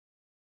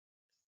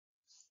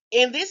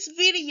In this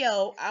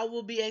video, I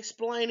will be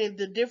explaining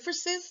the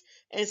differences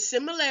and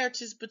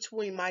similarities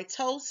between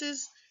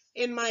mitosis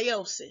and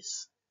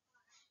meiosis.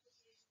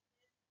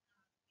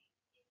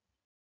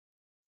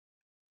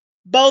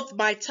 Both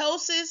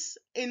mitosis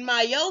and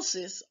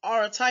meiosis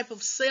are a type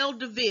of cell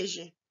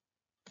division.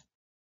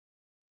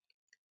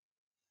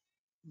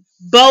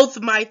 Both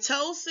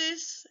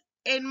mitosis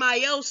and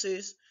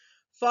meiosis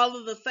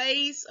follow the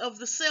phase of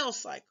the cell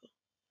cycle: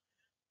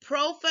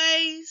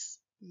 prophase,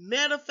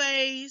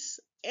 metaphase,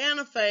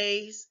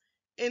 anaphase,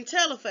 and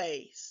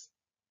telophase.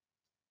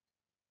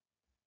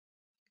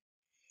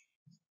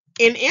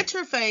 In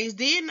interphase,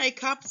 DNA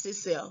copies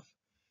itself.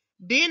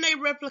 DNA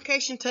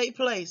replication takes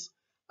place.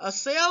 A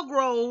cell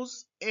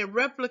grows and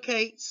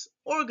replicates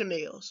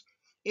organelles.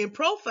 In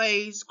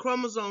prophase,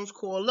 chromosomes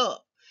coil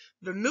up.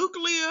 The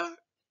nuclear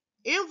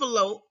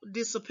envelope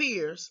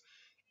disappears.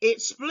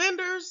 It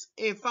splinters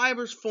and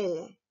fibers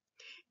form.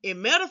 In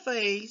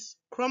metaphase,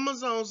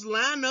 chromosomes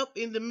line up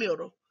in the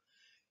middle.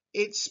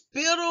 Its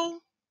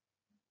spindle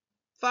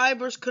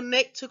fibers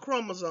connect to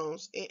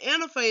chromosomes. In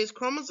anaphase,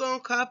 chromosome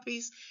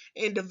copies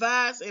and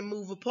divides and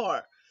move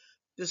apart.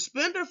 The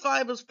spindle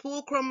fibers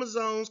pull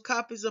chromosomes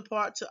copies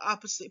apart to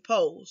opposite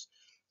poles.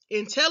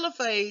 In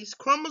telophase,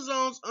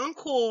 chromosomes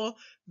uncoil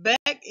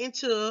back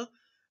into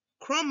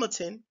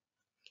chromatin,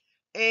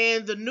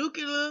 and the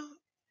nuclear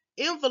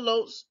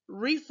envelopes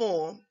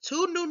reform.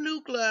 Two new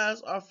nuclei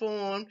are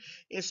formed,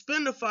 and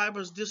spindle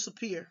fibers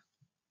disappear.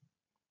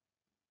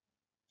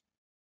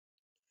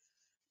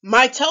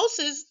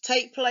 Mitosis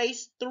takes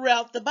place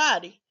throughout the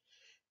body.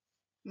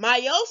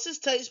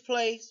 Meiosis takes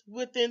place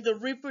within the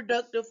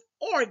reproductive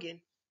organ.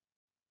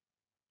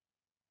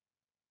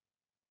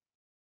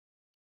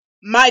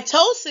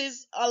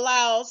 Mitosis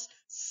allows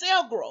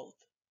cell growth.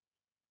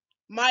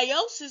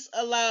 Meiosis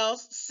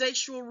allows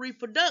sexual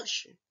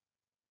reproduction.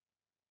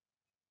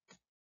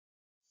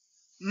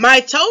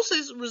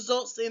 Mitosis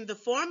results in the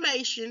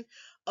formation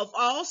of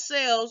all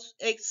cells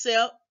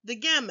except the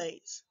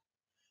gametes.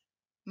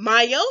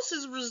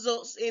 Meiosis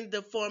results in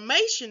the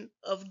formation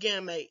of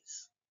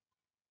gametes.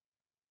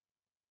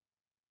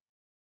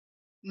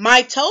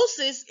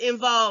 Mitosis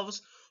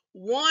involves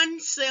one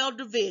cell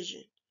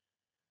division.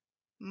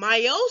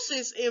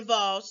 Meiosis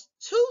involves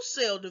two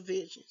cell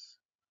divisions.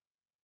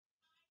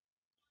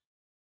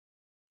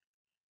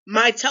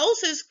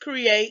 Mitosis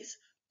creates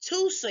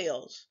two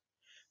cells.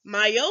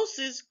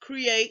 Meiosis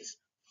creates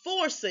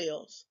four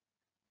cells.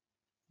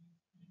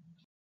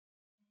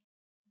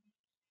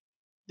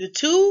 The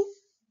two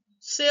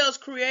cells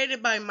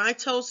created by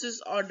mitosis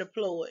are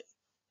diploid.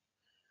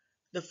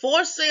 The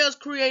four cells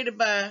created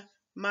by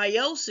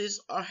meiosis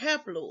are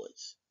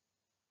haploids.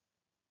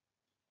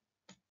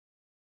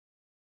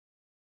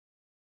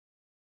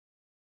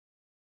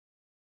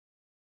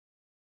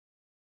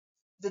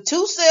 The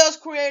two cells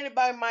created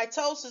by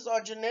mitosis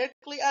are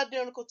genetically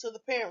identical to the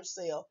parent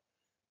cell.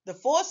 The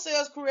four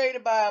cells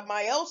created by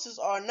meiosis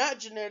are not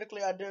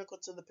genetically identical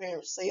to the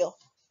parent cell.